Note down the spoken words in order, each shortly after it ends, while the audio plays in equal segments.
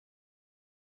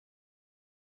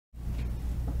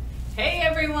Hey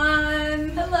everyone!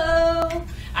 Hello!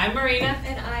 I'm Marina.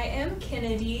 And I am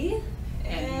Kennedy.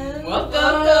 And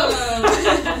welcome!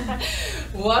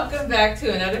 Welcome back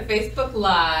to another Facebook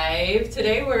Live.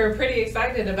 Today we're pretty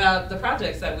excited about the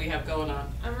projects that we have going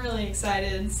on. I'm really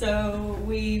excited. So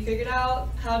we figured out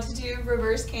how to do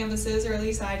reverse canvases, or at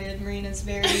least I did. Marina's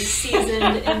very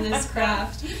seasoned in this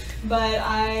craft. But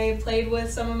I played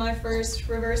with some of my first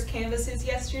reverse canvases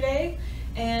yesterday.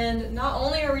 And not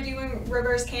only are we doing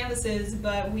reverse canvases,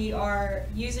 but we are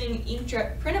using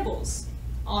inkjet printables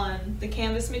on the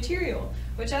canvas material,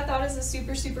 which I thought is a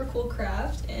super cool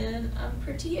craft, and I'm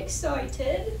pretty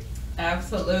excited.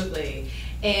 Absolutely.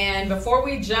 And before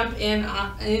we jump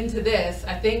into this,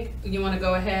 I think you want to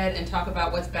go ahead and talk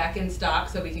about what's back in stock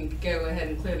so we can go ahead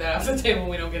and clear that off the table.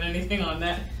 We don't get anything on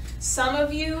that. Some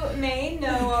of you may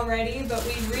know already, but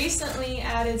we recently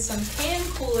added some can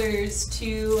coolers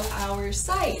to our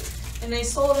site, and they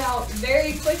sold out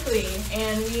very quickly,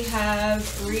 and we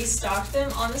have restocked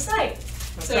them on the site.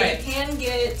 That's so right. You can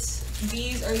get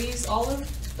these. Are these all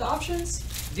of the options?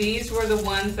 These were the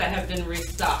ones that have been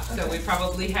restocked. Okay. So we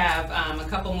probably have a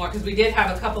couple more, because we did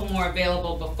have a couple more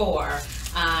available before,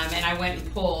 and I went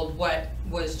and pulled what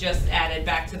was just added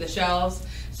back to the shelves.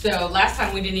 So last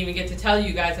time we didn't even get to tell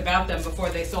you guys about them before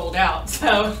they sold out.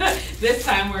 So this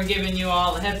time we're giving you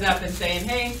all a heads up and saying,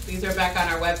 hey, these are back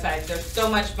on our website. They're so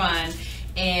much fun.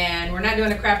 And we're not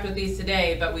doing a craft with these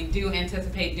today, but we do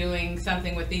anticipate doing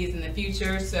something with these in the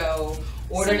future. So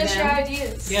order them. Send us your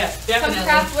ideas. Yes, definitely. Come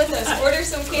craft with us. Order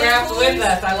some can Craft coolers with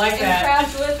us. I like that.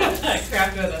 Craft with us.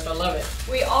 Craft with us. I love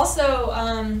it. We also,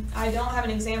 I don't have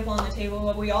an example on the table,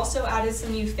 but we also added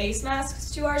some new face masks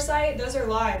to our site. Those are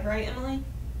live, right, Emily?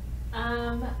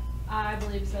 I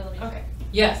believe so. Let me Okay.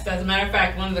 Yes, as a matter of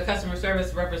fact, one of the customer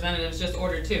service representatives just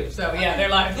ordered two. So yeah, they're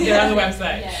live. They're on the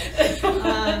website.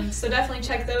 Yes. So definitely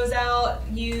check those out.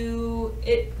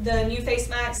 The new face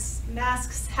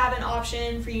masks have an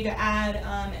option for you to add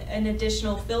an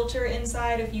additional filter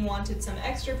inside if you wanted some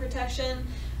extra protection.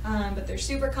 But they're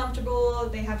super comfortable.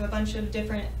 They have a bunch of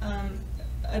different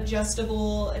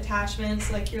adjustable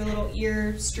attachments, like your little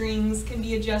ear strings can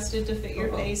be adjusted to fit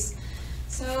your face.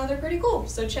 So they're pretty cool.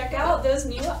 So check out those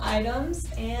new items,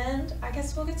 and I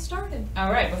guess we'll get started. All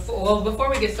right. Before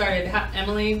we get started,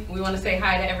 Emily, we want to say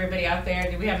hi to everybody out there.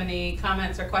 Do we have any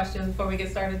comments or questions before we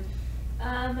get started?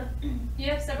 You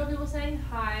have several people saying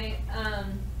hi.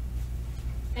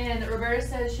 And Roberta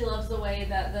says she loves the way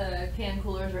that the can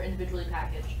coolers are individually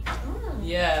packaged. Oh.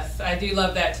 Yes, I do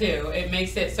love that too. It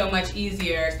makes it so much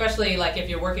easier, especially like if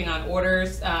you're working on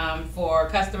orders for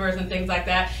customers and things like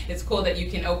that. It's cool that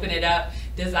you can open it up,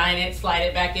 design it, slide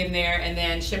it back in there, and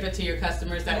then ship it to your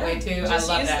customers that way too. Just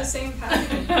I love use that. the same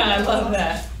packaging. I love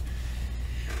that.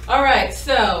 All right,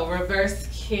 so reverse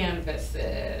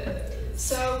canvases.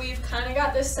 So we've kind of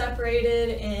got this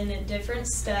separated in different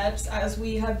steps as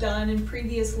we have done in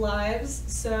previous lives.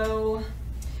 So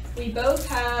we both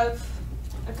have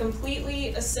a completely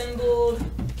assembled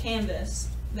canvas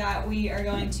that we are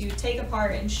going to take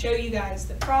apart and show you guys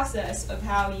the process of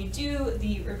how you do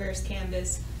the reverse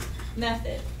canvas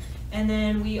method. And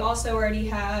then we also already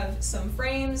have some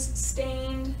frames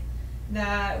stained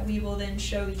that we will then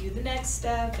show you the next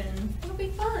step, and it'll be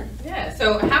fun. Yeah,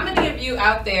 so how many of you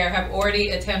out there have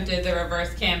already attempted the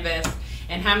reverse canvas,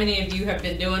 and how many of you have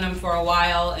been doing them for a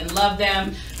while and love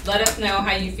them? Let us know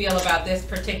how you feel about this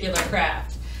particular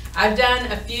craft. I've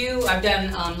done a few. I've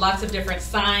done lots of different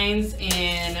signs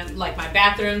in like my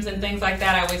bathrooms and things like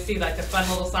that. I always see like the fun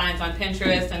little signs on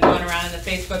Pinterest and going around in the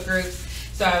Facebook groups.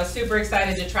 So I was super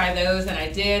excited to try those, and I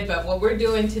did. But what we're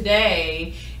doing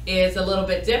today is a little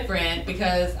bit different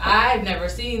because I've never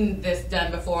seen this done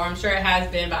before. I'm sure it has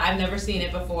been, but I've never seen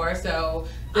it before. So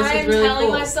this is really cool. I'm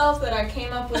telling myself that I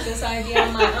came up with this idea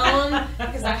on my own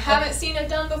because I haven't seen it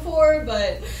done before,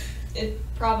 but it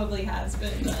probably has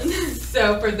been done.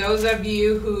 So for those of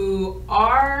you who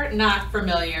are not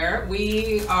familiar,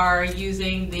 we are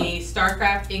using the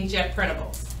StarCraft Inkjet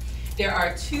Printables. There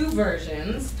are two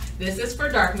versions. This is for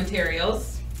dark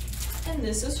materials. And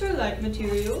this is for light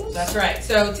materials. That's right.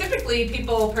 So typically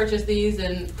people purchase these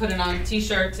and put it on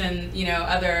t-shirts and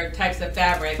other types of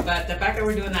fabric, but the fact that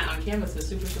we're doing that on canvas is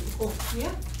super cool.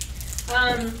 Yeah.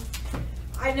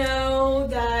 I know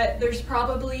that there's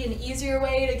probably an easier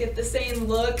way to get the same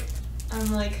look.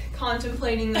 I'm like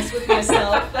contemplating this with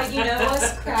myself, but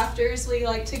us crafters, we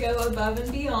like to go above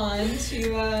and beyond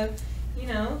to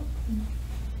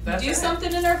That's do right.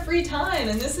 something in our free time,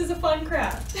 and this is a fun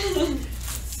craft.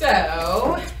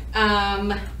 So,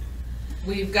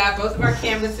 we've got both of our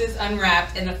canvases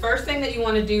unwrapped, and the first thing that you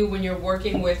want to do when you're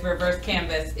working with reverse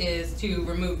canvas is to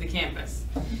remove the canvas.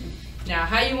 Now,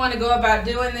 how you want to go about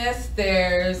doing this,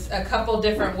 there's a couple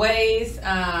different ways.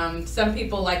 Some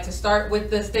people like to start with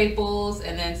the staples,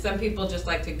 and then some people just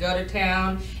like to go to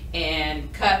town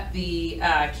and cut the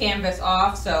canvas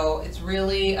off, so it's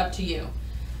really up to you.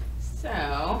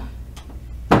 So,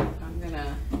 I'm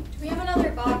gonna... Do we have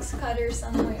another box cutter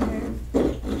somewhere?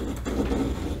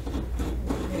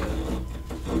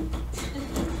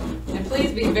 And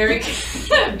please be very,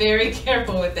 very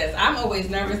careful with this. I'm always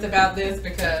nervous about this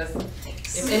because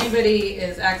if anybody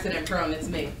is accident prone, it's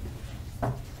me.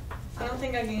 I don't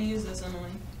think I can use this,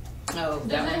 Emily. Oh, Does it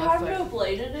that one have looks no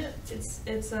blade in it?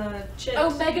 It's a chip.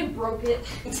 Oh, Megan broke it.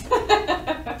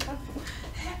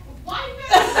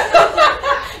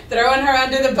 Throwing her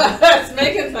under the bus.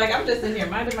 Megan's like, I'm just in here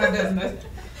minding my business.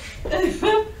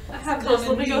 I have this.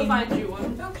 Let me go find you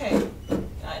one. Okay.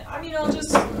 I mean,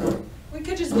 we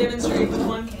could just demonstrate with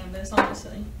one canvas,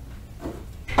 honestly.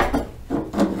 But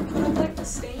I'd like to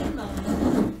stain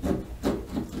them.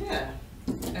 Yeah.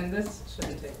 And this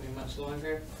shouldn't take me much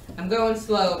longer. I'm going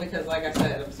slow because, like I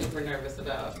said, I'm super nervous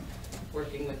about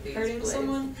working with these Hurting blades.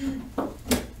 someone?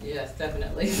 Yes,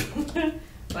 definitely.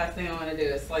 Last thing I want to do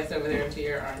is slice over there into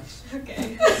your arm.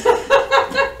 Okay.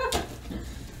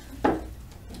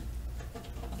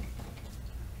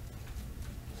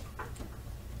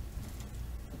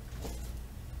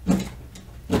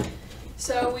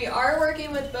 So we are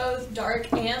working with both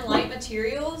dark and light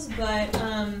materials, but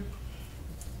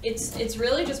it's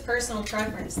really just personal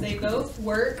preference. They both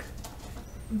work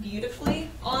beautifully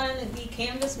on the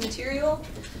canvas material.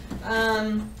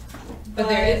 But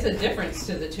there is a difference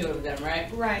to the two of them,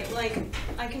 right? Right, like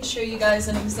I can show you guys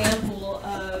an example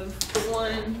of the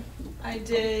one I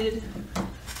did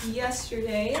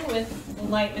yesterday with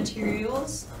light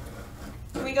materials.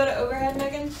 Can we go to overhead,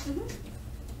 Megan? Mm-hmm.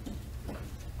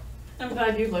 I'm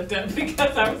glad you looked up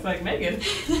because I was like, Megan.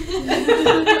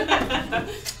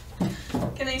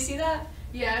 Can they see that?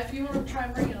 Yeah, if you want to try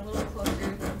and bring it a little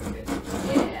closer.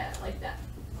 Yeah, like that.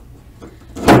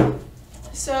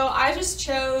 So I just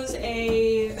chose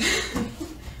a...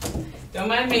 Don't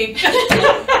mind me.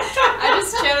 I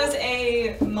just chose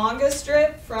a manga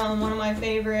strip from one of my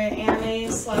favorite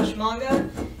anime/manga,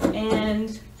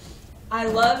 and I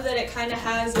love that it kind of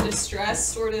has a distressed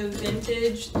sort of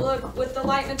vintage look with the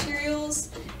light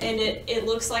materials, and it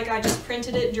looks like I just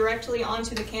printed it directly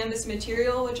onto the canvas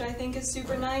material, which I think is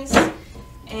super nice.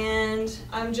 And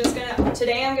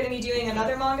today I'm gonna be doing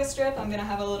another manga strip. I'm gonna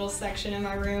have a little section in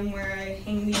my room where I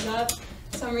hang these up,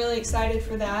 so I'm really excited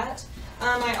for that.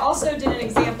 I also did an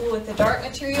example with the dark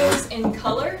materials in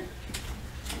color.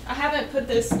 I haven't put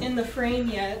this in the frame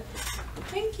yet.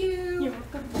 Thank you. You're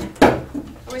welcome.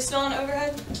 Are we still on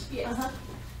overhead? Yeah.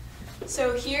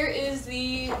 So here is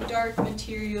the dark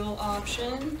material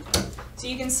option. So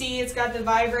you can see it's got the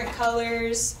vibrant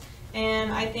colors,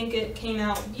 and I think it came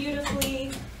out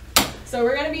beautifully. So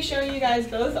we're going to be showing you guys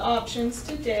both options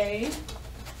today.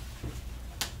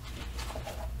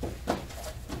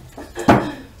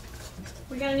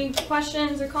 We got any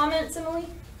questions or comments, Emily?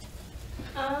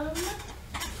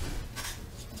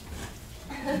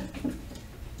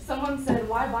 Someone said,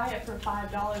 why buy it for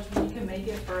 $5 when you can make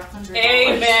it for $100?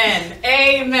 Amen.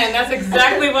 Amen. That's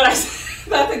exactly what I said.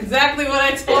 That's exactly what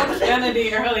I told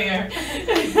Kennedy earlier.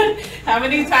 How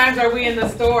many times are we in the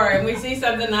store and we see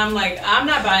something and I'm like, I'm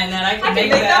not buying that. I can make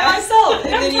that myself.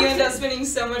 And then you end up spending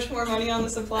so much more money on the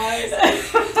supplies.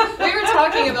 We were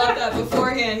talking about that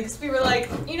beforehand because we were like,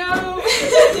 you know,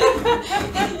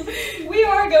 we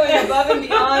are going above and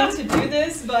beyond to do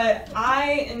this, but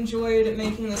I enjoyed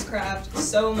making this craft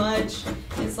so much.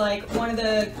 It's like one of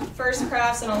the first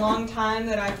crafts in a long time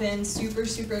that I've been super,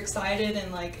 super excited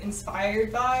and like inspired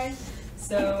by.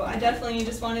 So I definitely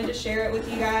just wanted to share it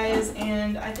with you guys,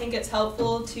 and I think it's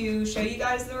helpful to show you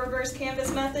guys the reverse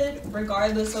canvas method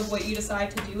regardless of what you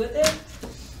decide to do with it.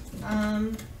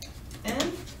 And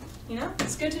you know,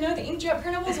 it's good to know the inkjet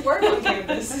printables work on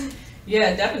canvas.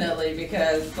 Yeah, definitely,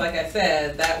 because like I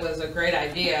said, that was a great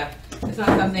idea. It's not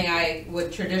something I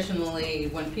would traditionally,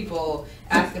 when people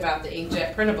ask about the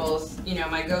inkjet printables, you know,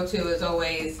 my go-to is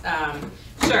always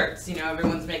shirts. You know,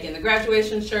 everyone's making the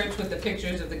graduation shirts with the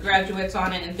pictures of the graduates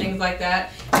on it and things like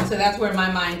that. And so that's where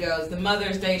my mind goes, the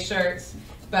Mother's Day shirts.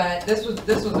 But this was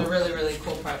a really, really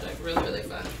cool project, really, really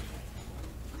fun.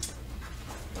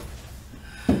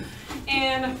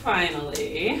 And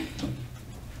finally, I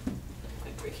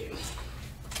think we can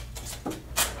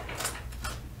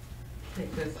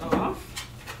take this off.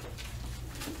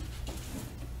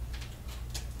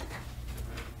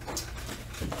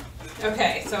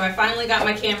 Okay, so I finally got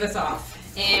my canvas off,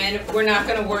 and we're not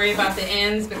going to worry about the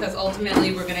ends because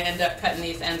ultimately we're going to end up cutting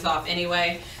these ends off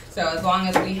anyway. So as long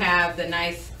as we have the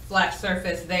nice flat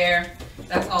surface there,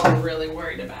 that's all we're really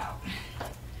worried about.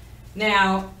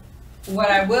 Now,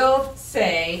 what I will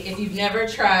say, if you've never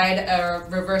tried a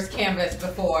reverse canvas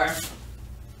before,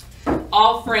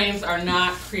 all frames are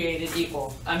not created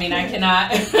equal. I mean, I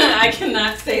cannot, I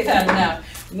cannot say that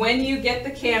enough. When you get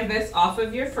the canvas off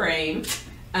of your frame,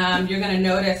 you're going to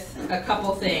notice a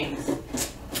couple things.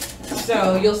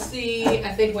 So you'll see,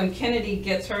 I think when Kennedy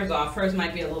gets hers off, hers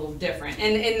might be a little different.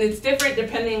 And it's different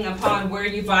depending upon where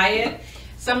you buy it.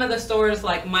 Some of the stores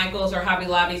like Michael's or Hobby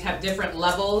Lobby's have different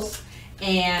levels.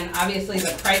 And obviously the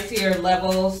pricier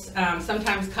levels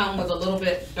sometimes come with a little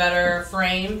bit better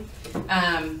frame.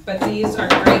 But these are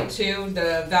great too.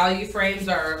 The value frames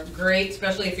are great,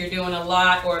 especially if you're doing a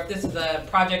lot, or if this is a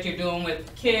project you're doing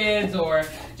with kids or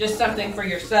just something for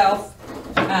yourself.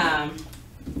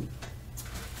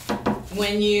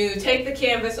 When you take the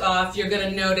canvas off, you're going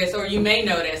to notice, or you may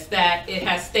notice, that it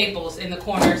has staples in the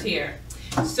corners here.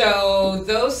 So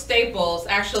those staples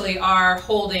actually are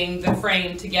holding the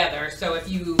frame together. So if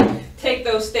you take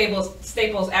those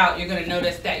staples out, you're going to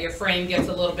notice that your frame gets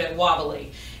a little bit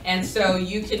wobbly. And so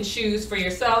you can choose for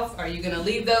yourself, are you going to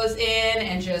leave those in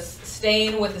and just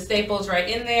stain with the staples right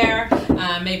in there,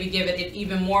 maybe give it an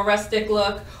even more rustic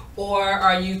look, or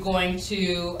are you going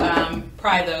to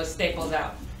pry those staples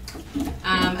out?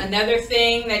 Another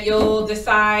thing that you'll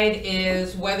decide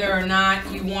is whether or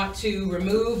not you want to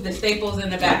remove the staples in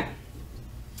the back.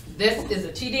 This is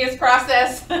a tedious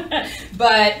process,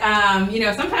 but you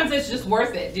know, sometimes it's just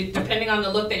worth it depending on the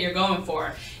look that you're going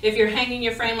for. If you're hanging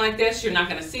your frame like this, you're not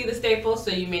going to see the staples,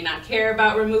 so you may not care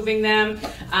about removing them.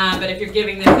 But if you're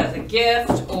giving this as a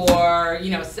gift or,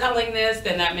 you know, selling this,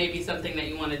 then that may be something that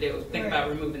you want to do. Think about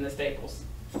removing the staples.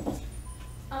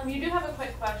 You do have a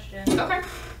quick question. Okay.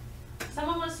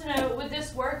 Someone wants to know, would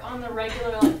this work on the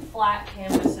regular, like, flat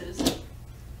canvases?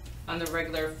 On the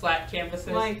regular flat canvases?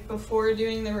 Like before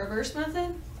doing the reverse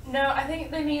method? No, I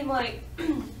think they mean, like,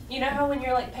 you know how when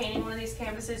you're, like, painting one of these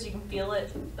canvases, you can feel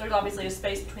it? There's obviously a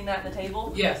space between that and the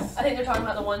table. Yes. I think they're talking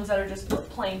about the ones that are just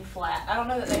plain flat. I don't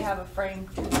know that they have a frame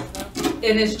to them, though.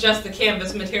 And it's just the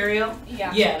canvas material?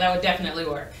 Yeah. Yeah, that would definitely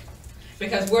work.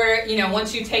 Because we're, you know,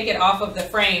 once you take it off of the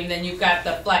frame, then you've got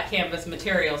the flat canvas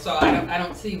material. So I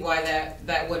don't see why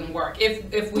that wouldn't work.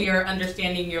 If we are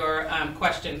understanding your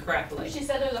question correctly. She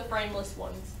said they're the frameless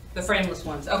ones. The frameless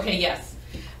ones. Okay, yes.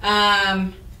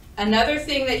 Another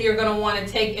thing that you're going to want to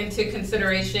take into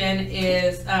consideration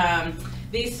is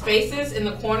these spaces in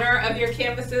the corner of your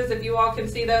canvases, if you all can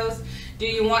see those. Do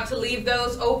you want to leave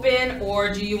those open,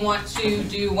 or do you want to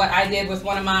do what I did with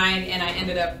one of mine, and I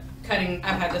ended up cutting,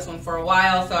 I've had this one for a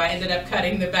while, so I ended up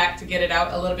cutting the back to get it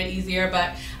out a little bit easier,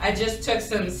 but I just took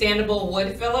some sandable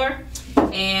wood filler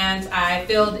and I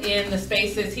filled in the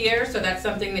spaces here, so that's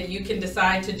something that you can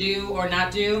decide to do or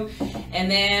not do. And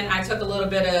then I took a little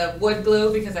bit of wood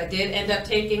glue, because I did end up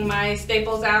taking my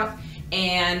staples out,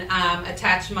 and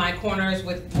attached my corners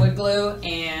with wood glue,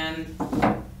 and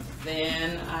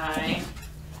then I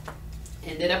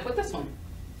ended up with this one.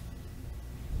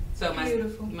 So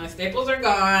my staples are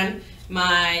gone.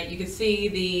 You can see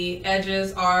the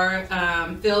edges are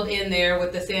filled in there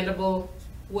with the sandable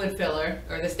wood filler,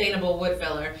 or the stainable wood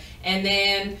filler. And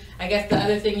then I guess the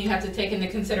other thing you have to take into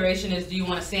consideration is, do you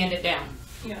want to sand it down?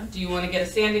 Yeah. Do you want to get a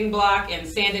sanding block and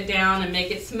sand it down and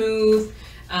make it smooth?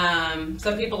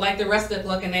 Some people like the rustic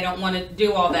look and they don't want to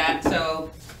do all that, so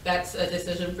that's a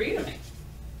decision for you to make.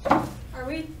 Are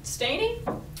we staining?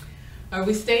 Are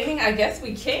we staining? I guess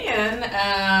we can.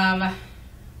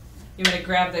 You want to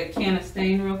grab the can of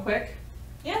stain real quick?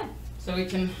 Yeah. So we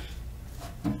can,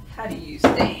 how do you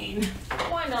stain?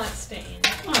 Why not stain?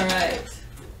 All right.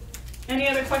 Any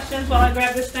other questions while I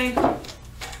grab this stain?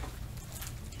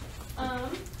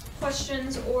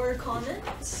 Questions or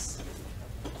comments?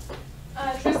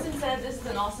 Tristan said this is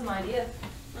an awesome idea.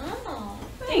 Oh,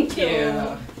 Thank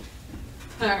you.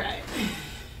 All right.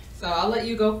 So I'll let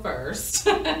you go first,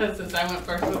 since I went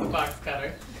first with the box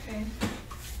cutter. Okay.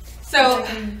 So,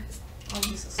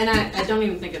 and I don't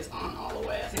even think it's on all the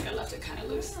way. I think I left it kind of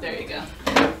loose. There you go.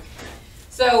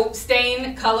 So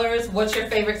stain colors, what's your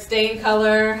favorite stain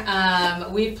color?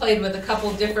 We've played with a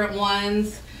couple different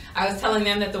ones. I was telling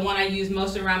them that the one I use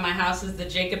most around my house is the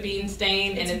Jacobine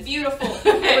stain, and it's beautiful.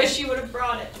 I wish you would have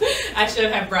brought it. I should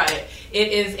have brought it.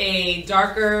 It is a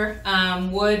darker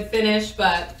wood finish,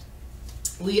 but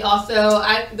we also,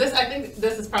 I think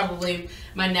this is probably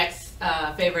my next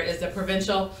favorite, is the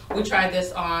Provincial. We tried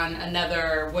this on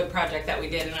another wood project that we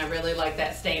did, and I really like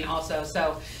that stain also.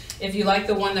 So if you like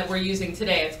the one that we're using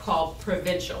today, it's called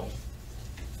Provincial.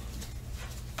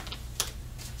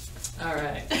 All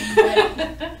right.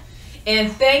 And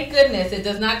thank goodness it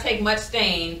does not take much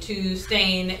stain to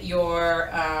stain your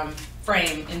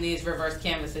frame in these reverse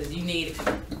canvases. You need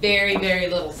very, very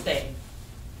little stain.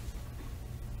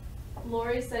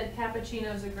 Lori said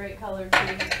cappuccino is a great color too.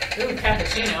 Ooh,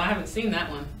 cappuccino. I haven't seen that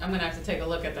one. I'm going to have to take a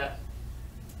look at that.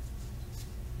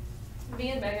 Me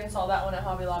and Megan saw that one at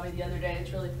Hobby Lobby the other day.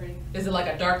 It's really pretty. Is it like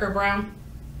a darker brown?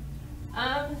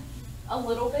 A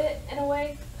little bit in a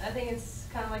way. I think it's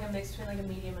kind of like a mix between like a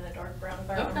medium and a dark brown, if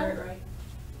I remember it right.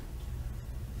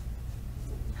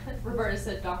 Roberta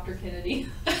said Dr. Kennedy.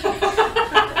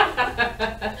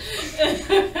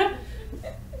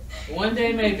 One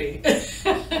day, maybe.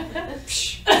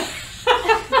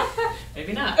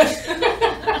 Maybe not.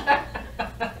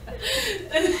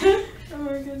 Oh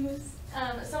my goodness.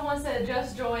 Someone said,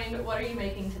 just joined. What are you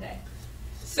making today?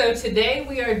 So today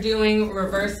we are doing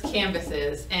reverse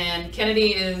canvases, and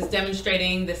Kennedy is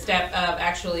demonstrating the step of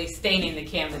actually staining the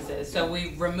canvases. So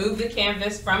we removed the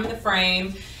canvas from the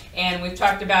frame, and we've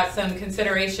talked about some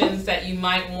considerations that you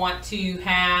might want to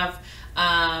have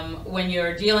when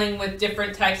you're dealing with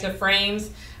different types of frames.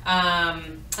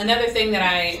 Another thing that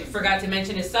I forgot to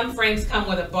mention is some frames come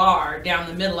with a bar down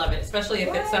the middle of it, especially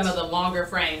if it's some of the longer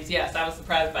frames. Yes, I was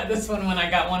surprised by this one when I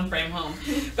got one frame home.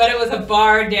 But it was a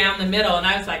bar down the middle, and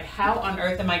I was like, how on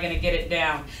earth am I going to get it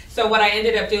down? So what I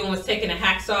ended up doing was taking a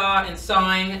hacksaw and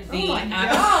sawing the... Oh my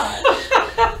God.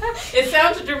 It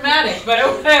sounds dramatic, but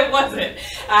it wasn't.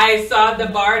 I sawed the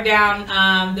bar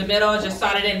down the middle, just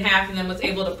sawed it in half, and then was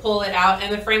able to pull it out,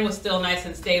 and the frame was still nice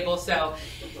and stable. So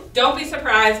don't be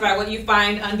surprised by what you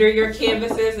find under your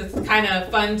canvases. It's kind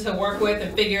of fun to work with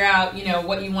and figure out, you know,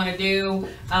 what you want to do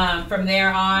from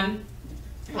there on.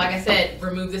 Like I said,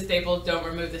 remove the staples, don't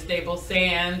remove the staples,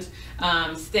 sand,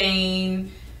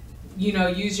 stain, you know,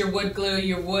 use your wood glue,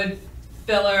 your wood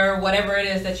filler, whatever it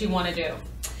is that you want to do.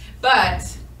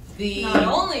 But not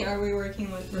only are we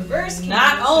working with reverse canvases,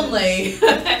 not only,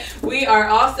 we are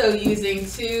also using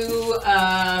two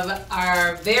of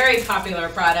our very popular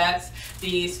products,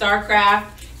 the StarCraft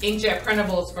Inkjet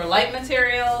Printables for light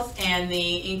materials and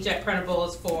the Inkjet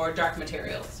Printables for dark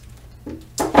materials.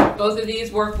 Both of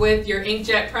these work with your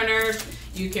inkjet printers.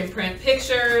 You can print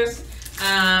pictures,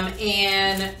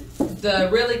 and the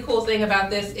really cool thing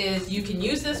about this is you can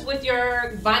use this with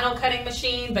your vinyl cutting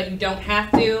machine, but you don't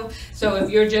have to. So if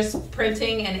you're just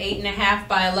printing an 8.5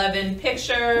 by 11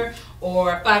 picture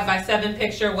or 5 by 7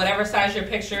 picture, whatever size your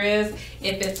picture is,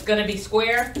 if it's going to be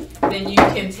square, then you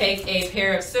can take a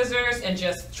pair of scissors and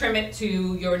just trim it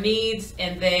to your needs,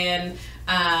 and then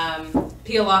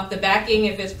peel off the backing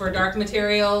if it's for dark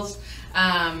materials.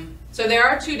 So there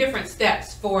are two different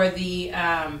steps for the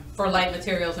for light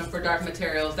materials and for dark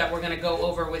materials that we're going to go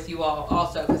over with you all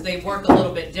also, because they work a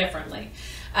little bit differently.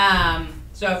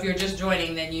 So if you're just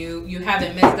joining, then you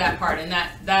haven't missed that part, and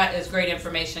that is great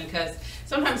information, because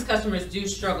sometimes customers do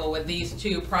struggle with these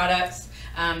two products.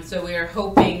 So we're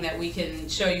hoping that we can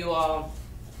show you all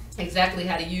exactly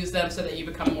how to use them so that you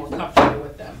become more comfortable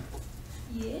with them.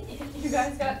 Yeah. You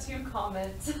guys got 2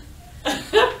 comments.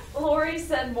 Lori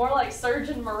said more like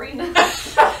Surgeon Marina.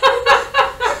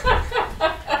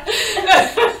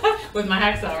 With my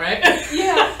hacksaw, right?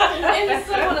 Yeah. And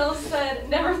someone else said,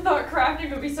 never thought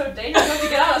crafting would be so dangerous to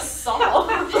get out a saw.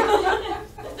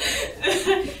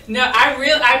 No,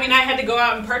 I mean, I had to go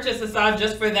out and purchase a saw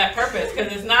just for that purpose,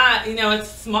 because it's not, you know, it's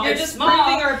small. You're it's just small.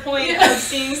 proving our point of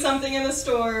seeing something in the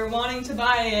store, wanting to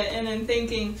buy it, and then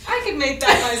thinking, I could make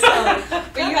that myself.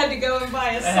 But you had to go and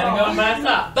buy a saw. I had to go and buy a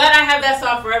saw. But I have that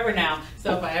saw forever now.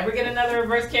 So if I ever get another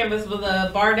reverse canvas with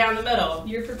a bar down the middle,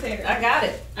 You're prepared. I got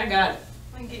it. I got it.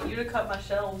 I can get you to cut my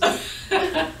shelves.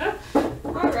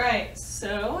 Alright,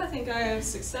 so I think I have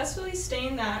successfully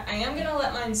stained that. I am going to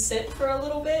let mine sit for a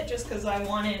little bit just because I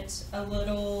want it a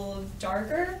little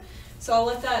darker. So I'll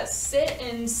let that sit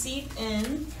and seep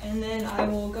in, and then I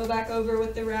will go back over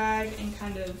with the rag and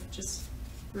kind of just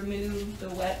remove the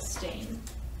wet stain.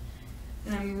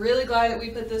 And I'm really glad that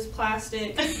we put this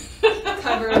plastic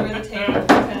cover over the table,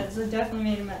 because it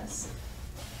definitely made a mess.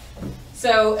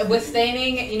 So with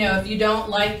staining, you know, if you don't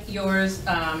like yours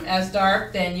as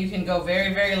dark, then you can go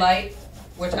very, very light,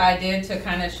 which I did to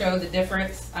kind of show the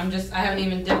difference. I haven't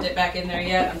even dipped it back in there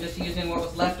yet. I'm just using what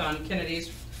was left on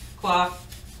Kennedy's cloth,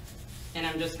 and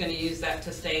I'm just going to use that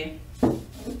to stain.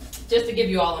 Just to give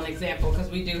you all an example, because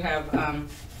we do have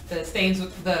the stains,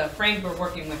 the frames we're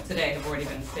working with today have already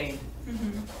been stained.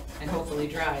 And hopefully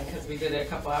dry, because we did it a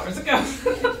couple hours ago.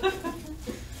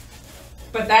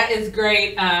 But that is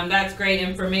great. That's great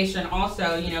information.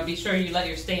 Also, you know, be sure you let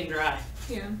your stain dry.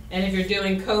 Yeah. And if you're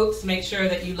doing coats, make sure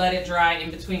that you let it dry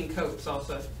in between coats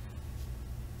also.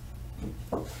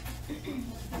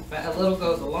 But a little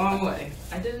goes a long way.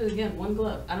 I did it again, one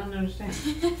glove. I don't understand.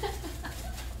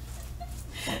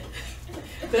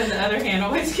 Then the other hand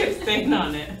always gets stained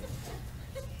on it.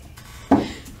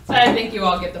 So I think you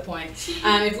all get the point.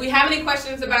 If we have any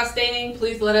questions about staining,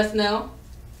 please let us know.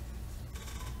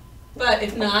 But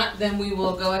if not, then we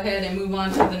will go ahead and move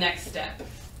on to the next step.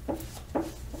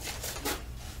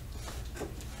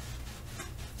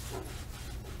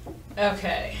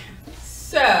 Okay,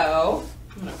 so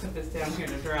I'm going to put this down here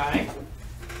to dry.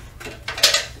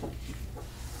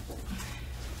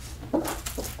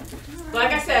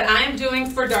 Like I said, I am doing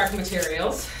for dark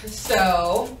materials.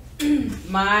 So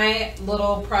my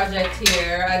little project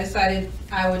here, I decided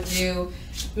I would do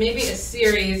maybe a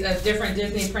series of different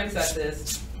Disney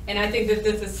princesses. And I think that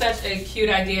this is such a cute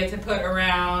idea to put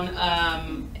around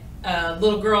a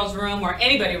little girl's room, or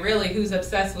anybody really who's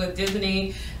obsessed with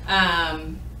Disney.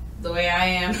 The way I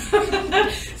am.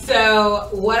 So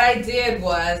what I did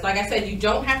was, like I said, you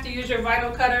don't have to use your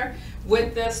vinyl cutter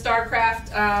with the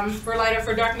StarCraft for lighter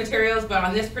for dark materials, but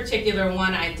on this particular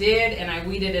one I did, and I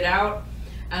weeded it out.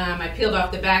 I peeled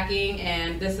off the backing,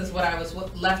 and this is what I was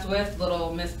left with,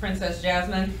 little Miss Princess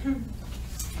Jasmine.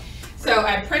 So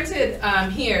I printed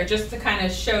here just to kind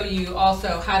of show you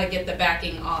also how to get the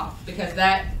backing off, because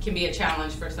that can be a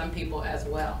challenge for some people as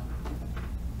well.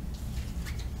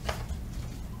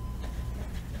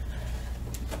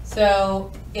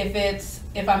 So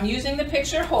if I'm using the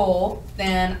picture whole,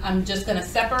 then I'm just going to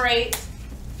separate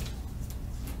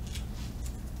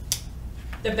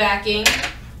the backing.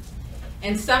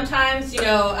 And sometimes, you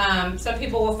know, some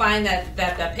people will find that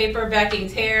the paper backing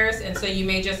tears, and so you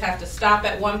may just have to stop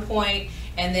at one point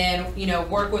and then, you know,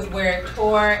 work with where it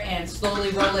tore and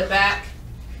slowly roll it back.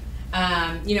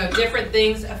 You know, different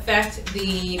things affect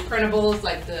the printables,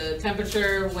 like the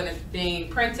temperature when it's being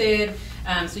printed.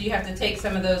 So you have to take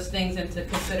some of those things into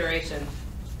consideration.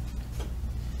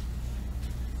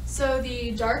 So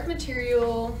the dark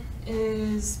material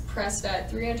is pressed at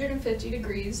 350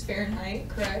 degrees Fahrenheit,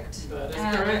 correct? That is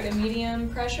at correct. Like a medium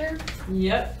pressure?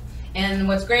 Yep. And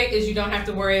what's great is you don't have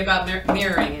to worry about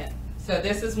mirroring it. So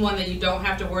this is one that you don't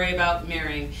have to worry about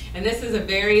mirroring. And this is a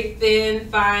very thin,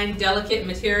 fine, delicate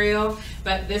material,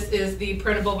 but this is the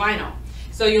printable vinyl.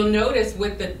 So you'll notice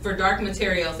for dark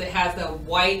materials, it has the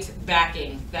white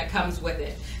backing that comes with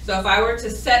it. So if I were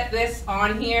to set this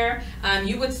on here,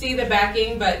 you would see the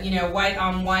backing, but you know, white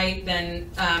on white, then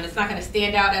it's not going to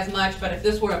stand out as much. But if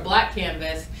this were a black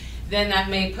canvas, then that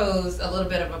may pose a little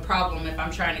bit of a problem if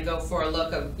I'm trying to go for a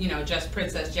look of, you know, just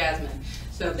Princess Jasmine.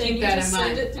 So then keep that in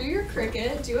mind. Send it through your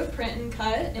Cricut, do a print and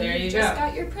cut, and There you just go.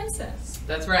 got your princess.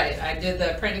 That's right. I did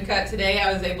the print and cut today.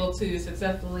 I was able to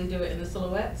successfully do it in the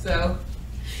silhouette. So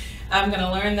I'm going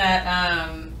to learn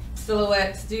that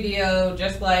silhouette studio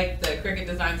just like the Cricut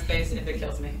Design Space if it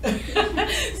kills me.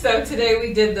 So today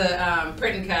we did the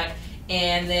print and cut,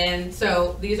 and then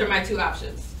so these are my two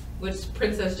options. Which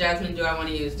Princess Jasmine do I want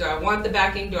to use? Do I want the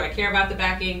backing? Do I care about the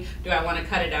backing? Do I want to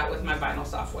cut it out with my vinyl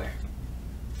software?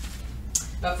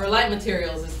 But for light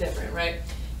materials it's different, right?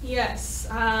 Yes.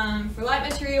 For light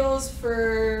materials,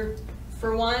 for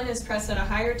one, is pressed at a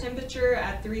higher temperature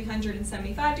at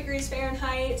 375 degrees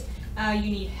Fahrenheit. You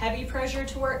need heavy pressure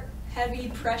to work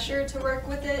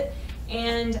with it,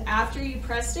 and after you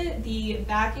pressed it, the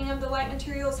backing of the light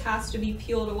materials has to be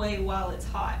peeled away while it's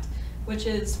hot, which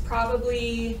is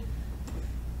probably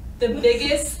the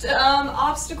biggest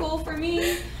obstacle for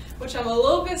me, which I'm a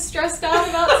little bit stressed out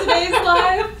about today's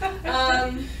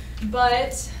live.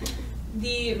 But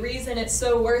the reason it's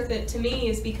so worth it to me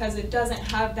is because it doesn't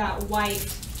have that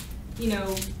white, you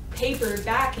know, paper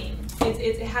backing.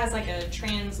 It has like a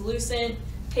translucent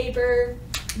paper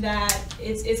that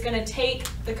it's going to take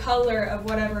the color of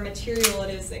whatever material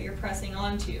it is that you're pressing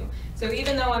onto. So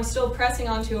even though I'm still pressing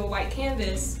onto a white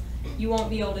canvas, you won't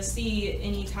be able to see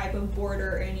any type of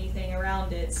border or anything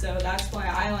around it. So that's why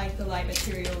I like the light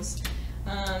materials.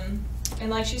 And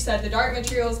like she said, the dark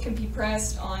materials can be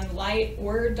pressed on light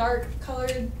or dark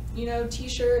colored, you know,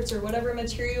 t-shirts or whatever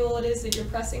material it is that you're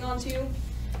pressing onto.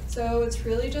 So it's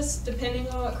really just depending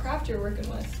on what craft you're working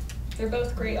with. They're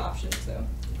both great options though.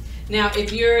 Now,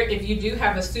 if you do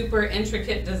have a super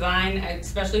intricate design,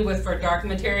 especially for dark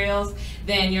materials,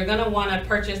 then you're going to want to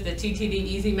purchase the TTD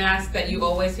Easy Mask that you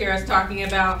always hear us talking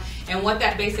about. And what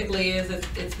that basically is,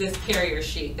 it's this carrier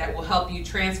sheet that will help you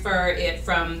transfer it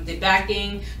from the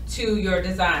backing to your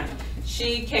design.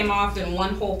 She came off in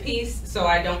one whole piece, so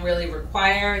I don't really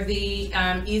require the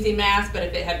Easy Mask, but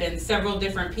if it had been several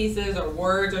different pieces or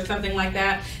words or something like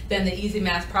that, then the Easy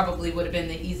Mask probably would have been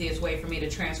the easiest way for me to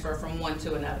transfer from one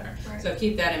to another. Right. So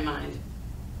keep that in mind.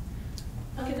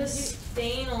 Look at this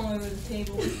stain all over the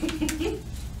table.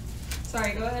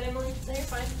 Sorry, go ahead, Emily. No, you're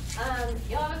fine.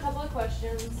 Y'all have a couple of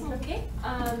questions. Okay.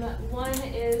 One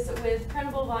is with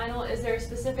printable vinyl, is there a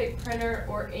specific printer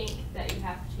or ink that you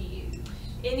have to use?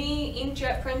 Any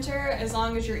inkjet printer, as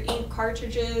long as your ink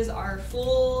cartridges are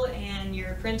full and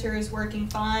your printer is working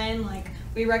fine. Like,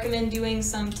 we recommend doing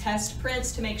some test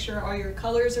prints to make sure all your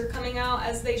colors are coming out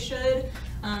as they should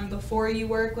before you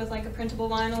work with like a printable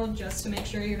vinyl, just to make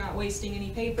sure you're not wasting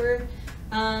any paper.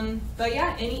 But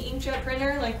yeah, any inkjet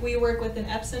printer, like we work with an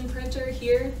Epson printer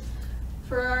here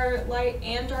for our light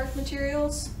and dark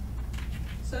materials.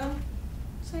 So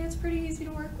it's pretty easy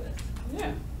to work with.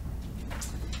 Yeah.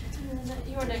 And then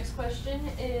your next question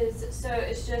is, so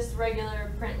it's just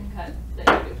regular print and cut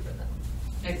that you do for them?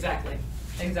 Exactly.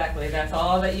 Exactly. That's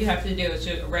all that you have to do is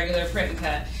just regular print and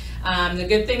cut. The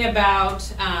good thing about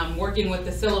working with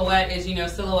the Silhouette is, you know,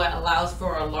 Silhouette allows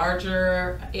for a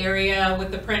larger area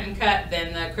with the print and cut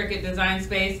than the Cricut Design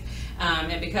Space.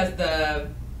 And because the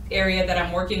area that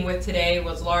I'm working with today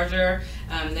was larger,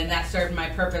 then that served my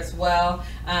purpose well.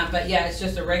 But yeah, it's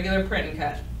just a regular print and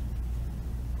cut.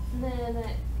 And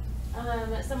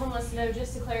then someone wants to know,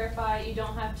 just to clarify, you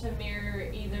don't have to mirror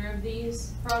either of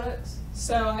these products?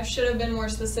 So I should have been more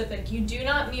specific. You do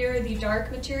not mirror the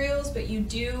dark materials, but you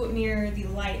do mirror the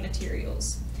light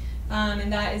materials.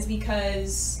 And that is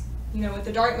because, you know, with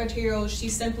the dark materials,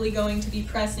 she's simply going to be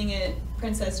pressing it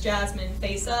Princess Jasmine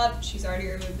face up. She's already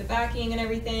removed the backing and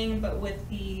everything. But with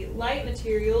the light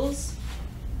materials,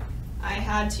 I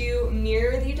had to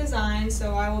mirror the design.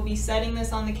 So I will be setting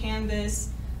this on the canvas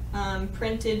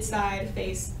printed side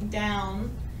face down,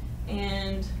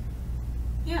 and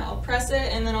yeah, I'll press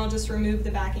it and then I'll just remove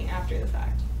the backing after the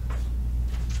fact.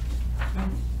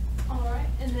 Alright,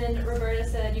 and then Roberta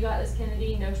said, you got this,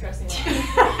 Kennedy, no stressing out.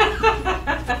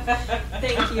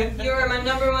 Thank you. You are my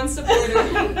 #1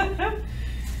 supporter.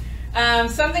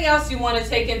 Something else you want to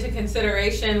take into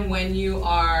consideration when you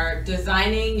are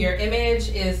designing your image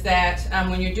is that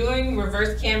when you're doing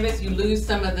reverse canvas, you lose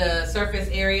some of the surface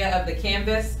area of the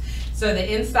canvas. So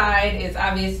the inside is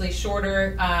obviously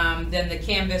shorter than the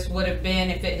canvas would have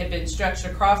been if it had been stretched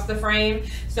across the frame.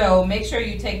 So make sure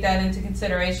you take that into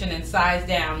consideration and size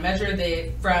down. Measure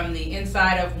from the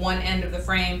inside of one end of the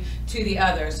frame to the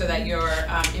other so that your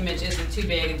image isn't too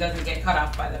big and doesn't get cut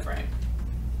off by the frame.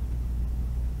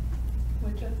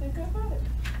 Which I think I got it.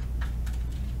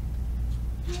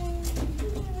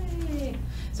 Yay.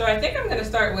 So I think I'm going to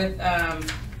start with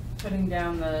putting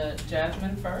down the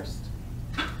jasmine first.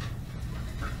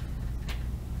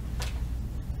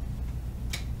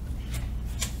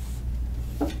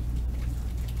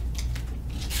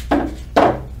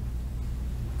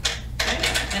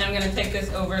 And I'm going to take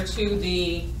this over to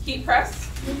the heat press.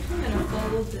 I'm going to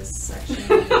fold this section of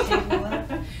the table up.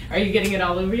 Are you getting it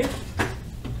all over you?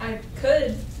 I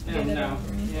could Oh, get it no.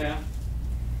 over me. Yeah.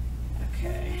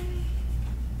 Okay.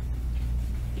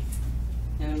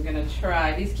 And I'm going to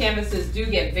try. These canvases do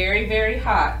get very, very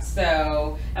hot.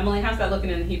 So, Emily, how's that looking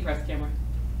in the heat press camera?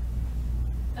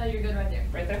 Oh, you're good right there.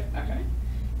 Right there? Okay.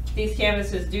 These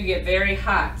canvases do get very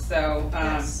hot, so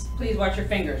Yes. please watch your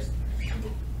fingers.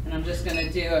 And I'm just going to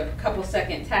do a couple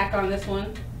second tack on this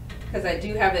one because I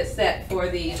do have it set for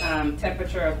the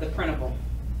temperature of the printable.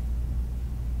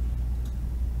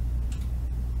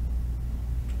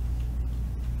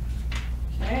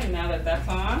 Okay, now that that's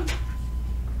on,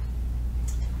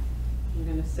 I'm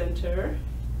going to center.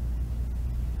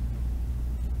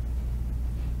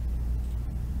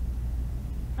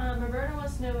 Roberta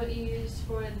wants to know what you used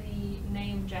for the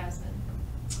name Jasmine.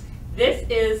 This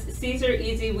is Caesar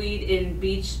Easy Weed in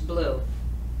Beach Blue.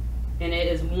 And it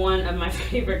is one of my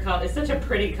favorite colors. It's such a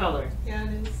pretty color. Yeah,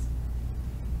 it is.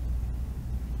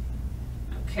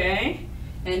 Okay.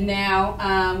 And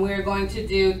now we're going to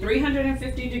do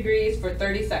 350 degrees for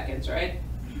 30 seconds, right?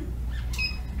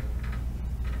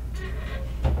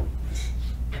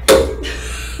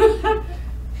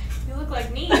 You look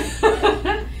like me.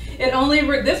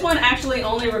 This one actually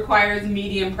only requires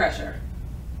medium pressure,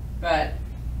 but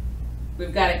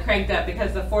we've got it cranked up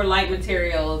because the For Light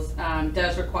materials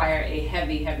does require a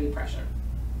heavy, heavy pressure.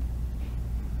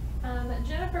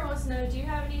 Jennifer wants to know, do you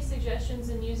have any suggestions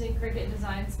in using Cricut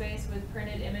Design Space with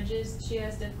printed images? She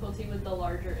has difficulty with the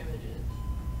larger images.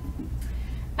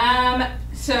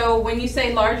 So when you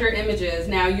say larger images,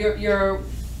 now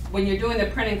when you're doing the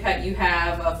print and cut, you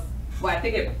have I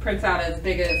think it prints out as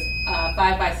big as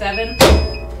 5 by 7.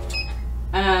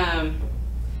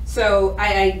 So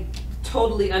I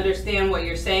totally understand what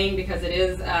you're saying because it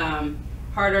is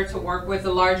harder to work with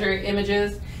the larger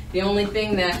images. The only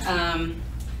thing that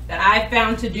that I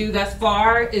found to do thus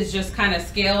far is just kind of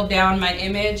scale down my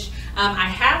image. I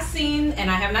have seen,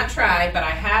 and I have not tried, but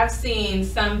I have seen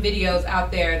some videos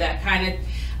out there that kind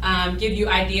of give you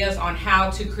ideas on how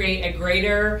to create a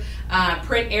greater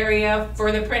print area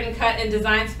for the print and cut and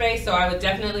design space. So I would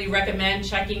definitely recommend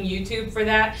checking YouTube for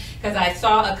that, because I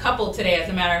saw a couple today, as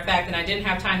a matter of fact, and I didn't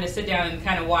have time to sit down and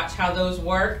kind of watch how those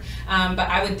work. But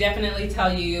I would definitely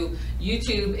tell you,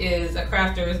 YouTube is a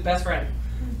crafter's best friend.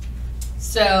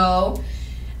 So,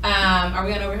 are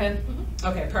we on overhead?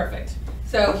 Okay, perfect.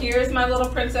 So here's my little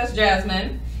Princess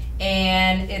Jasmine,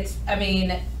 and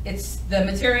the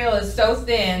material is so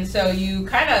thin, so you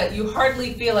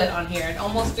hardly feel it on here. It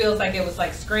almost feels like it was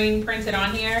like screen printed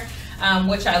on here,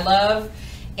 which I love.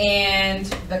 And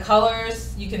the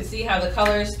colors, you can see how the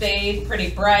colors stayed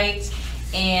pretty bright.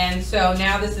 And so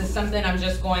now this is something I'm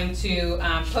just going to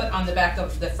put on the back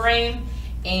of the frame,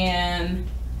 and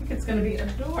I think it's going to be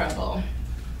adorable.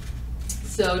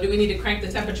 So do we need to crank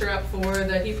the temperature up for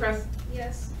the heat press?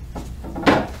 Yes.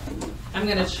 I'm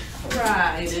gonna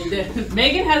try to do.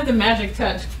 Megan has the magic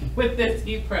touch with this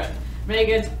heat press.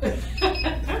 Megan. All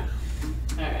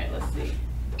right, let's see.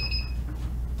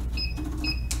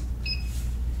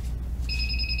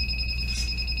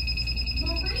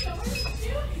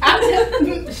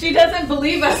 She doesn't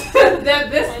believe us that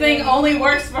this thing only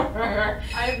works for her.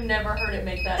 I've never heard it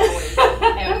make that noise,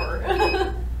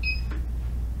 ever.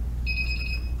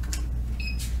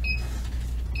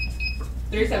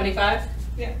 375?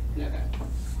 Yeah. Okay.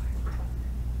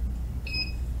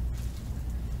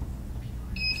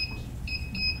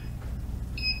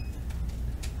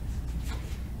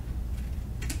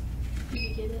 Did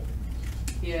you get it?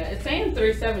 Yeah, it's saying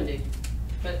 370,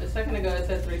 but a second ago it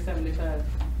said 375.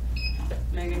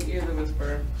 Megan, you're the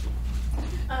whisperer.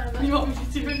 You want me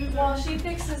to do it? While she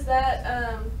fixes that,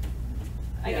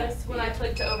 I Yeah. guess when I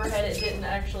clicked to overhead, it didn't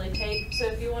actually tape. So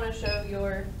if you want to show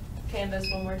your canvas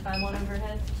one more time on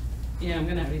overhead. Yeah, I'm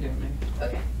gonna have you do it, Megan.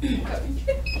 Okay.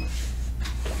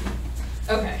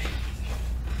 Okay.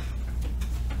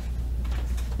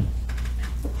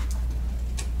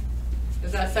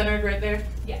 Is that centered right there?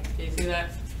 Yeah. Can you see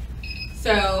that?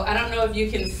 So I don't know if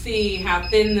you can see how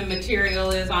thin the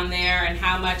material is on there and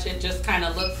how much it just kind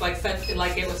of looks like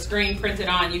it was screen printed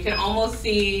on. You can almost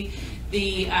see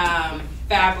the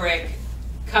fabric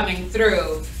coming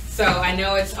through. So I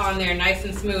know it's on there nice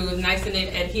and smooth, nice and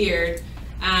adhered.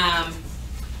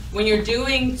 When you're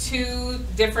doing two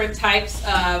different types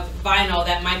of vinyl,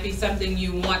 that might be something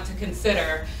you want to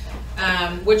consider.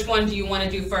 Which one do you want to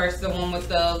do first? The one with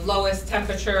the lowest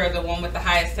temperature or the one with the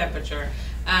highest temperature?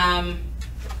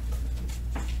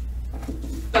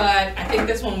 But I think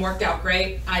this one worked out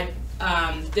great. I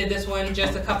did this one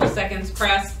just a couple seconds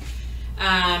press.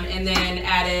 And then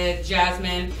added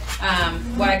jasmine.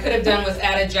 What I could have done was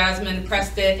added jasmine,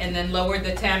 pressed it, and then lowered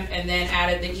the temp, and then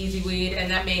added the easy weed, and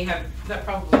that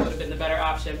probably would have been the better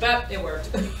option, but it worked.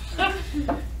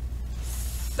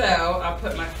 So I'll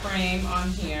put my frame on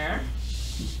here.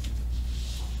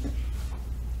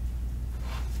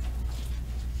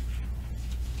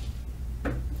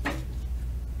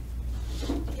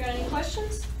 You got any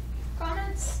questions?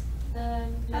 Comments?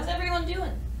 How's everyone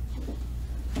doing?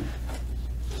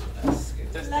 Let's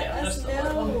scoot this Let down us just a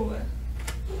little. know.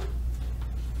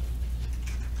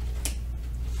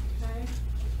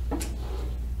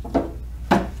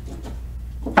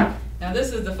 Now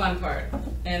this is the fun part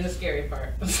and the scary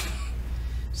part.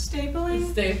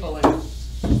 Stapling? Stapling.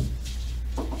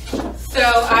 So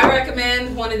I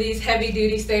recommend one of these heavy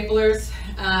duty staplers.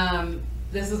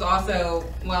 This is also,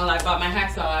 well, I bought my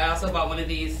hacksaw. I also bought one of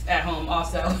these at home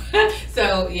also.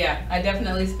 So yeah, I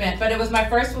definitely spent, but it was my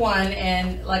first one,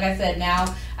 and like I said, now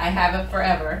I have it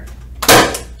forever.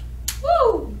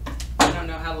 Woo! I don't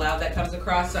know how loud that comes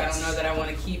across, so I don't know that I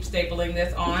want to keep stapling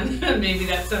this on. Maybe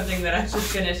that's something that I should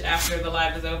finish after the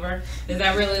live is over. Is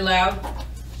that really loud?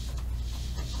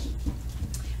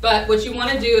 But what you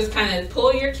want to do is kind of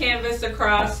pull your canvas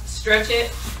across, stretch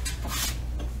it.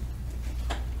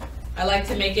 I like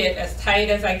to make it as tight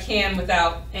as I can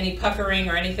without any puckering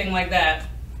or anything like that.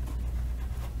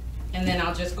 And then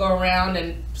I'll just go around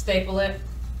and staple it.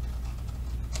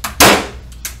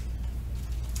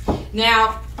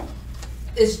 Now,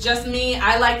 it's just me.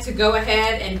 I like to go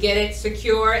ahead and get it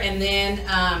secure and then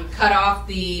cut off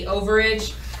the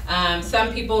overage.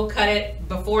 Some people cut it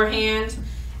beforehand,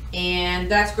 and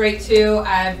that's great too.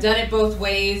 I've done it both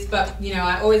ways, but you know,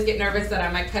 I always get nervous that I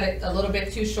might cut it a little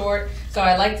bit too short. So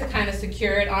I like to kind of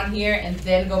secure it on here and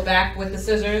then go back with the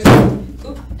scissors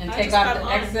and take out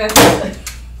the excess.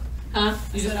 Huh?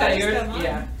 You just cut yours?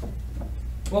 Yeah.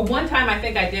 Well, one time I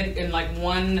think I did in like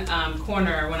one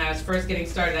corner when I was first getting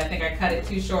started. I think I cut it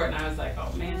too short and I was like,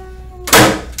 oh man.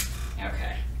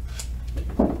 Okay.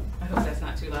 I hope that's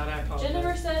not too loud. I apologize.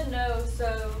 Jennifer said no,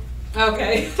 so.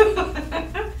 Okay.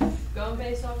 Going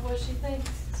based off what she thinks.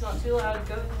 It's not too loud.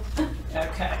 Go ahead.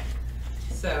 Okay.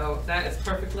 So that is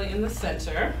perfectly in the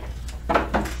center.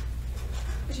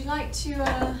 Would you like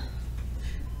to,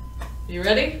 You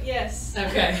ready? Yes.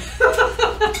 Okay.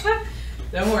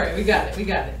 Don't worry, we got it, we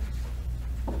got it.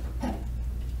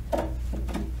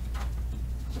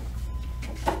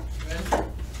 Ready?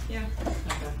 Yeah.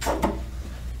 Okay.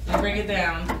 You bring it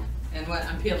down, and what,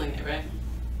 I'm peeling it, right?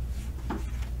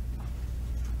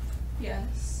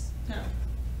 Yes. No.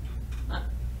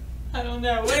 I don't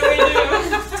know. What do we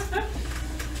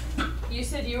do? You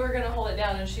said you were going to hold it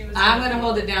down and she was I'm going to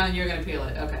hold it down and you're going to peel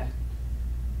it, okay.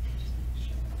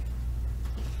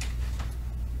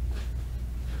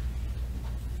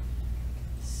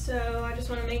 So I just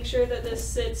want to make sure that this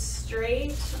sits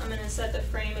straight. I'm going to set the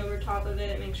frame over top of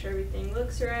it, make sure everything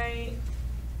looks right.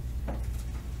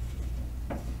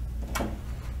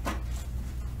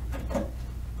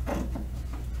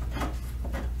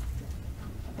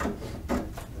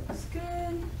 Looks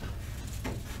good.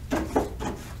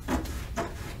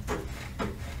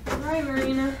 All right,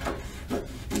 Marina.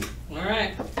 All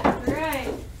right, All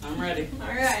right. I'm ready. All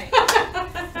right.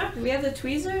 Do we have the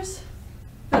tweezers?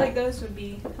 I feel like those would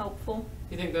be helpful.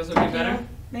 You think those would be better? Yeah,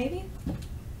 maybe?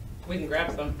 We can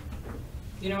grab some.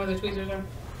 You know where the tweezers are?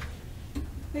 I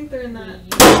think they're in that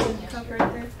cup right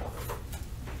there.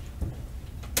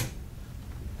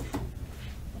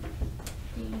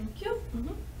 Thank you.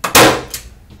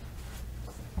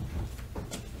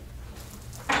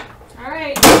 All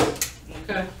right.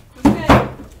 Okay. Okay.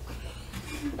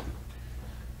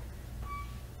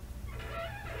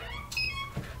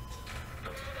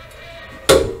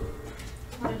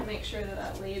 Wanted to make sure that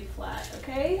that laid flat,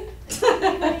 okay?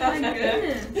 Oh my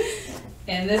goodness.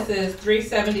 And this is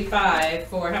 375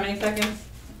 for how many seconds?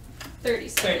 30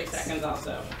 seconds. 30 seconds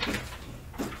also.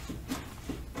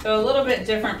 So a little bit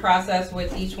different process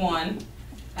with each one,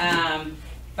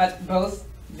 but both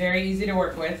very easy to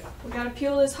work with. We gotta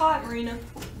peel this hot, Marina.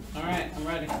 All right, I'm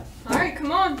ready. All right,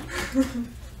 come on.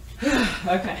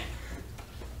 Okay.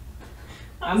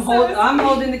 I'm so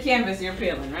holding the canvas. You're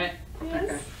peeling, right? Yes.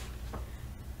 Okay.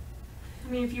 I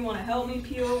mean, if you want to help me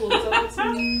peel, we'll double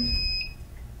team.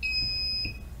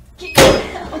 All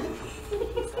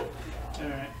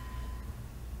right.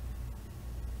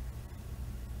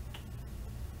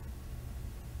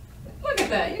 Look at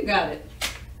that. You got it.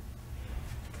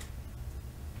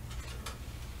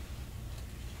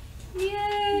 Yay!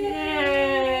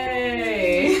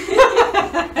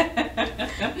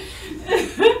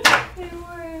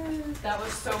 That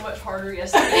was so much harder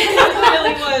yesterday. It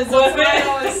really was. That's Was why it?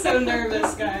 I was so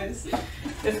nervous, guys.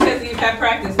 It's because you've had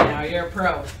practice now. You're a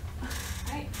pro.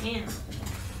 I am.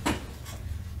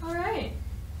 All right.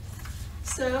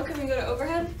 So, can we go to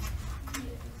overhead?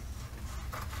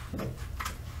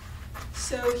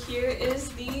 So here is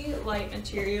the light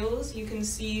materials. You can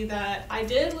see that I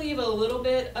did leave a little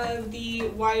bit of the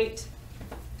white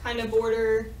kind of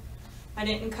border. I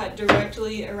didn't cut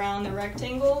directly around the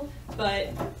rectangle, but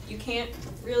you can't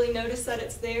really notice that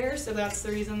it's there, so that's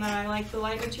the reason that I like the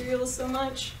light materials so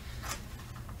much.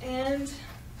 And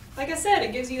like I said,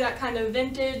 it gives you that kind of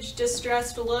vintage,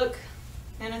 distressed look,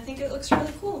 and I think it looks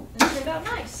really cool. It turned out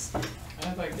nice. I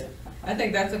like it. I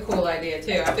think that's a cool idea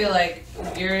too. I feel like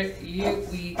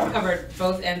we covered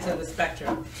both ends of the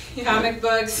spectrum. Comic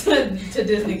books to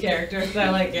Disney characters.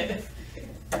 I like it.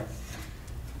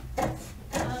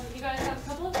 You guys have a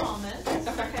couple of comments.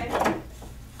 Okay.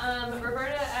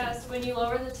 Roberta asked, when you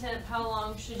lower the temp, how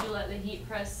long should you let the heat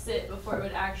press sit before it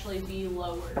would actually be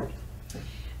lowered?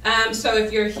 So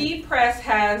if your heat press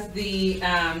has the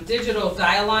digital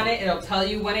dial on it, it'll tell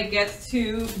you when it gets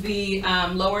to the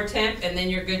lower temp, and then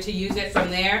you're good to use it from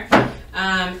there.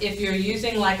 If you're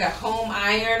using like a home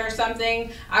iron or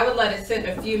something, I would let it sit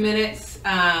a few minutes.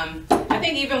 I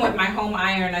think even with my home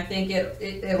iron, I think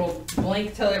it'll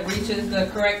blink till it reaches the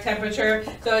correct temperature.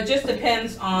 So it just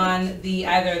depends on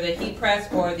either the heat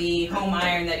press or the home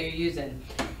iron that you're using.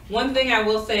 One thing I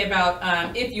will say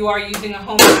about if you are using a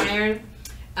home iron,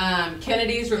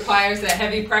 Kennedy's requires that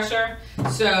heavy pressure,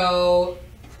 so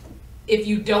if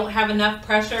you don't have enough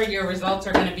pressure, your results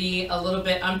are going to be a little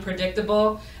bit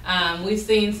unpredictable. We've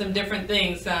seen some different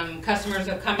things. Some customers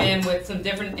have come in with some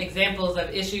different examples of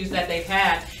issues that they've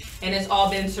had, and it's all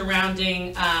been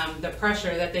surrounding the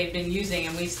pressure that they've been using,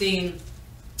 and we've seen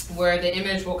where the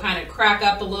image will kind of crack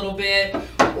up a little bit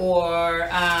or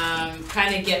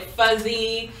kind of get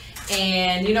fuzzy.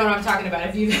 And you know what I'm talking about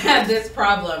if you've had this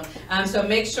problem. So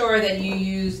make sure that you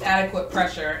use adequate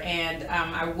pressure, and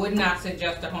I would not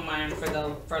suggest a home iron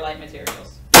for light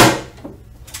materials.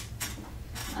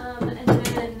 And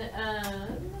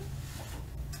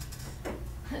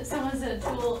then someone said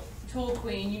tool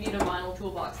queen, you need a vinyl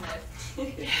toolbox knife.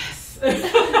 Yes.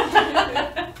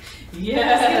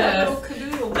 Yes.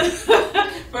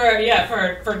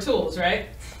 For tools, right?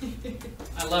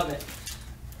 I love it.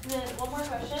 And then one more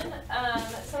question.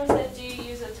 Someone said, do you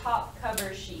use a top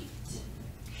cover sheet?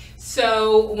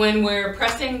 So when we're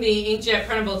pressing the inkjet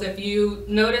printables, if you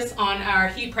notice on our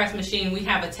heat press machine, we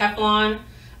have a Teflon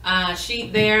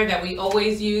sheet there that we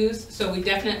always use. So we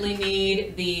definitely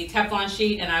need the Teflon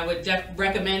sheet, and I would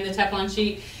recommend the Teflon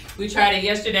sheet. We tried it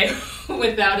yesterday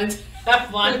without a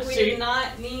Teflon sheet. We did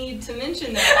not need to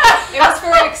mention that. It was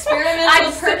for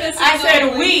experimental purposes. I said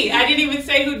only. we. I didn't even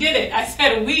say who did it. I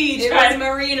said we. It was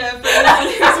Marina, for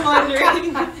anyone who's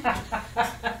wondering.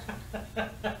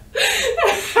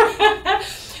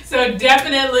 So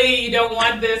definitely you don't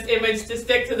want this image to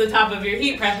stick to the top of your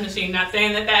heat press machine. Not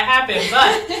saying that happened,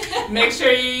 but make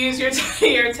sure you use your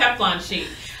Teflon sheet.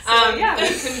 So yeah, we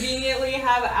conveniently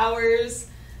have ours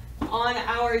on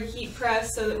our heat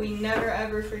press so that we never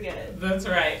ever forget it. That's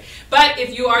right. But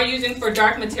if you are using for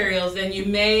dark materials, then you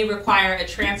may require a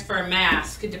transfer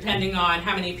mask depending on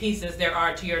how many pieces there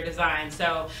are to your design.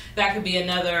 So that could be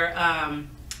another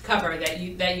cover that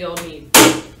you'll need.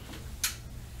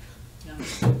 No.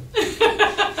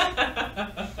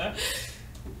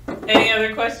 Any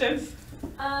other questions?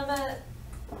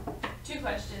 2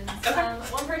 questions. Okay.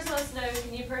 One person wants to know,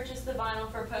 can you purchase the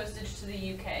vinyl for postage to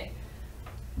the UK?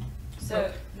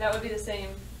 So that would be the same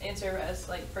answer as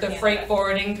like for the Canada. freight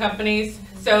forwarding companies.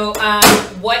 So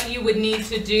what you would need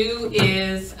to do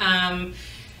is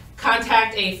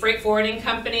contact a freight forwarding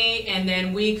company, and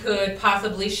then we could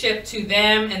possibly ship to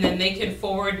them, and then they can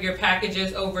forward your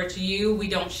packages over to you. We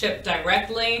don't ship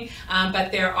directly,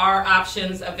 but there are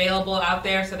options available out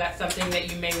there, so that's something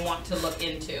that you may want to look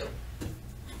into.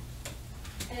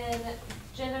 And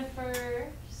Jennifer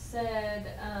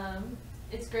said,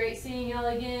 it's great seeing y'all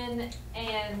again,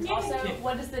 and also,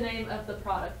 what is the name of the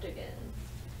product again?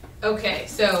 Okay,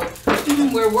 so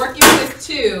we're working with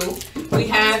 2. We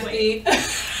have the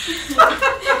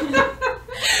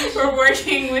we're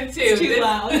working with 2. It's too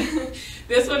loud.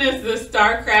 This one is the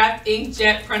StarCraft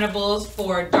Inkjet Printables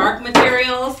for dark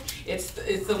materials. It's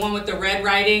the one with the red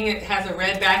writing. It has a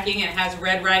red backing. It has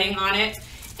red writing on it.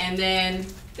 And then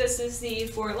this is the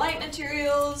for light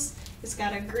materials. It's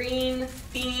got a green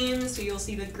theme, so you'll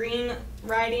see the green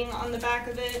writing on the back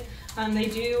of it. They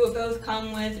do both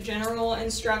come with general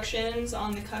instructions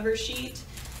on the cover sheet.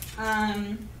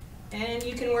 And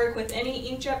you can work with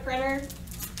any inkjet printer,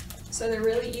 so they're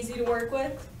really easy to work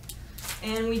with.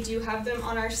 And we do have them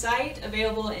on our site,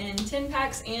 available in 10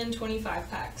 packs and 25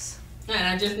 packs. And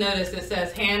I just noticed it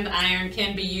says hand iron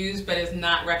can be used, but is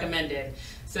not recommended.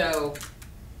 So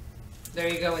there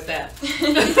you go with that.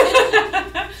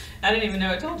 I didn't even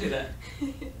know it told you that.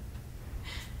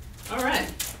 All right.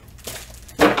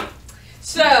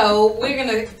 So we're going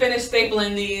to finish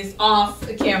stapling these off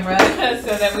the camera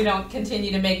so that we don't continue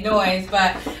to make noise.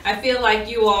 But I feel like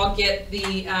you all get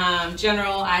the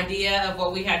general idea of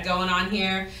what we had going on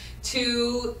here.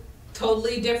 2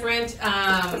 totally different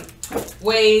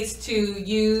ways to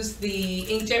use the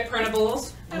inkjet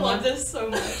printables. I love this so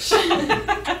much.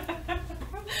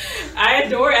 I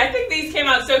adore it. I think these came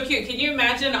out so cute. Can you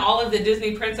imagine all of the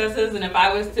Disney princesses, and if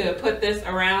I was to put this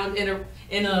around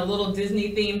in a little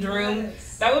Disney themed room?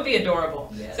 Yes. That would be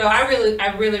adorable. Yes. So I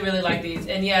really like these.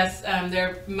 And yes,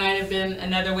 there might have been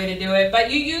another way to do it,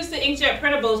 but you use the inkjet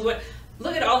printables.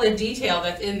 Look at all the detail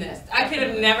that's in this. I could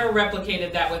have never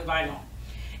replicated that with vinyl.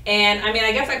 And I mean,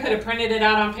 I guess I could have printed it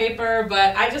out on paper,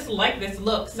 but I just like this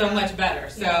look so much better.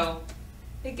 So.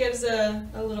 It gives a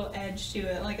little edge to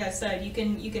it. Like I said, you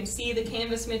can see the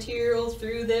canvas material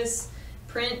through this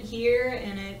print here,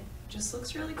 and it just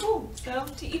looks really cool. So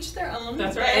to each their own.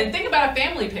 That's right. And think about a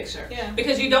family picture. Yeah.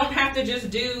 Because you don't have to just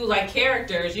do like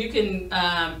characters. You can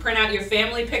print out your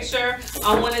family picture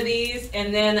on one of these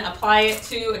and then apply it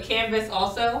to a canvas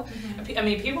also. Mm-hmm. I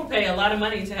mean, people pay a lot of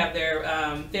money to have their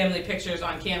family pictures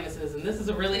on canvases, and this is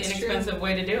a really inexpensive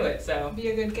way to do it. So be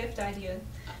a good gift idea.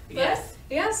 Yes.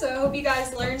 Yeah, so I hope you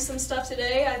guys learned some stuff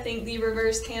today. I think the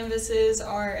reverse canvases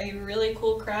are a really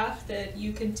cool craft that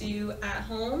you could do at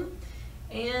home.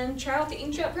 And try out the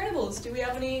inkjet printables. Do we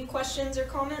have any questions or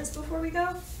comments before we go?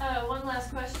 One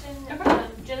last question. Okay.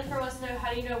 Jennifer wants to know,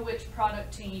 how do you know which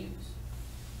product to use?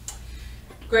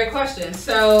 Great question.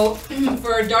 So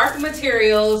for dark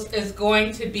materials is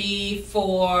going to be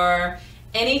for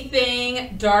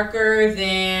anything darker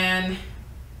than,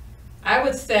 I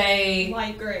would say,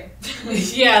 light gray.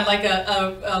 yeah, like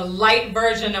a light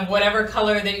version of whatever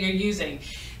color that you're using.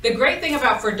 The great thing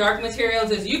about for dark materials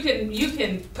is you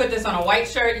can put this on a white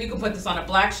shirt, you can put this on a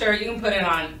black shirt, you can put it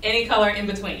on any color in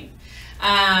between,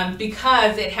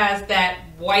 because it has that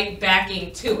white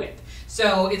backing to it.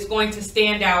 So it's going to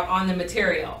stand out on the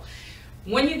material.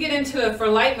 When you get into for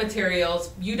light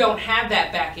materials, you don't have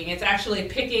that backing. It's actually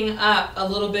picking up a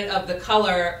little bit of the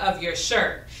color of your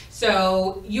shirt.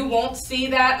 So you won't see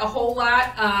that a whole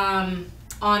lot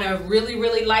on a really,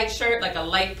 really light shirt, like a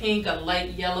light pink, a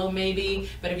light yellow maybe.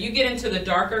 But if you get into the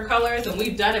darker colors, and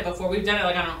we've done it before, we've done it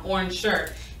like on an orange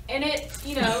shirt. And it,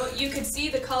 you know, you could see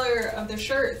the color of the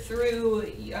shirt through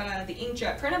the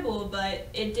inkjet printable, but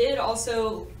it did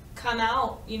also come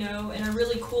out, you know, in a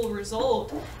really cool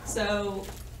result. So,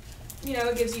 you know,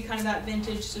 it gives you kind of that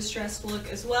vintage distressed look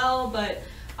as well. But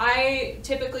I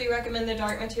typically recommend the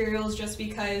dark materials just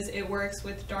because it works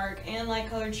with dark and light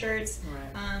colored shirts.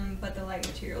 Right. But the light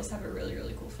materials have a really,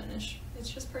 really cool finish. It's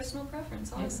just personal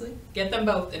preference, honestly. Get them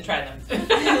both and try them.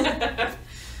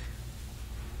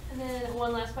 And then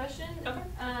one last question. Okay.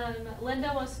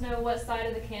 Linda wants to know what side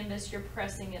of the canvas you're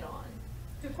pressing it on.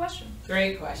 Good question.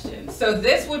 Great question. So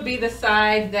this would be the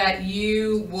side that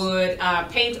you would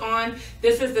paint on.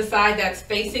 This is the side that's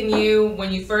facing you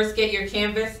when you first get your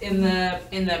canvas in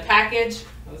the package.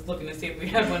 I was looking to see if we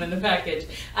had one in the package.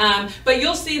 But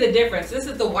you'll see the difference. This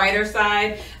is the whiter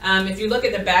side. If you look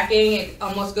at the backing, it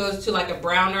almost goes to like a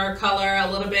browner color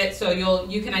a little bit, so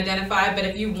you can identify. But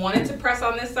if you wanted to press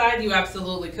on this side, you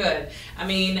absolutely could. I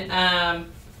mean,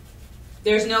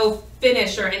 there's no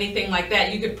finish or anything like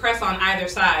that. You could press on either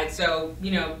side, so, you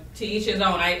know, to each his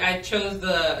own. I chose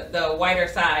the whiter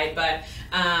side, but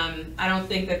I don't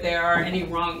think that there are any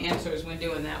wrong answers when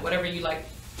doing that. Whatever you like.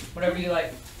 Whatever you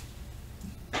like.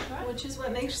 Right. Which is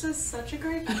what makes this such a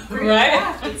great right?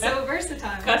 craft. It's so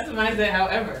versatile. Customize it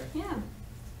however. Yeah.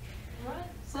 Right.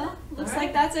 Well, looks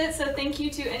like that's it. So thank you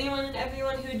to anyone and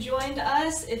everyone who joined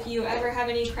us. If you ever have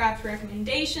any craft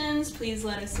recommendations, please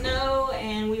let us know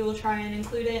and we will try and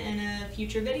include it in a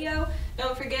future video.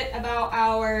 Don't forget about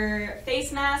our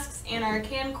face masks and our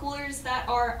can coolers that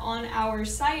are on our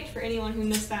site for anyone who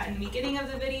missed that in the beginning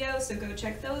of the video. So go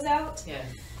check those out. Yeah.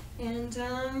 And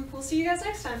we'll see you guys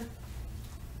next time.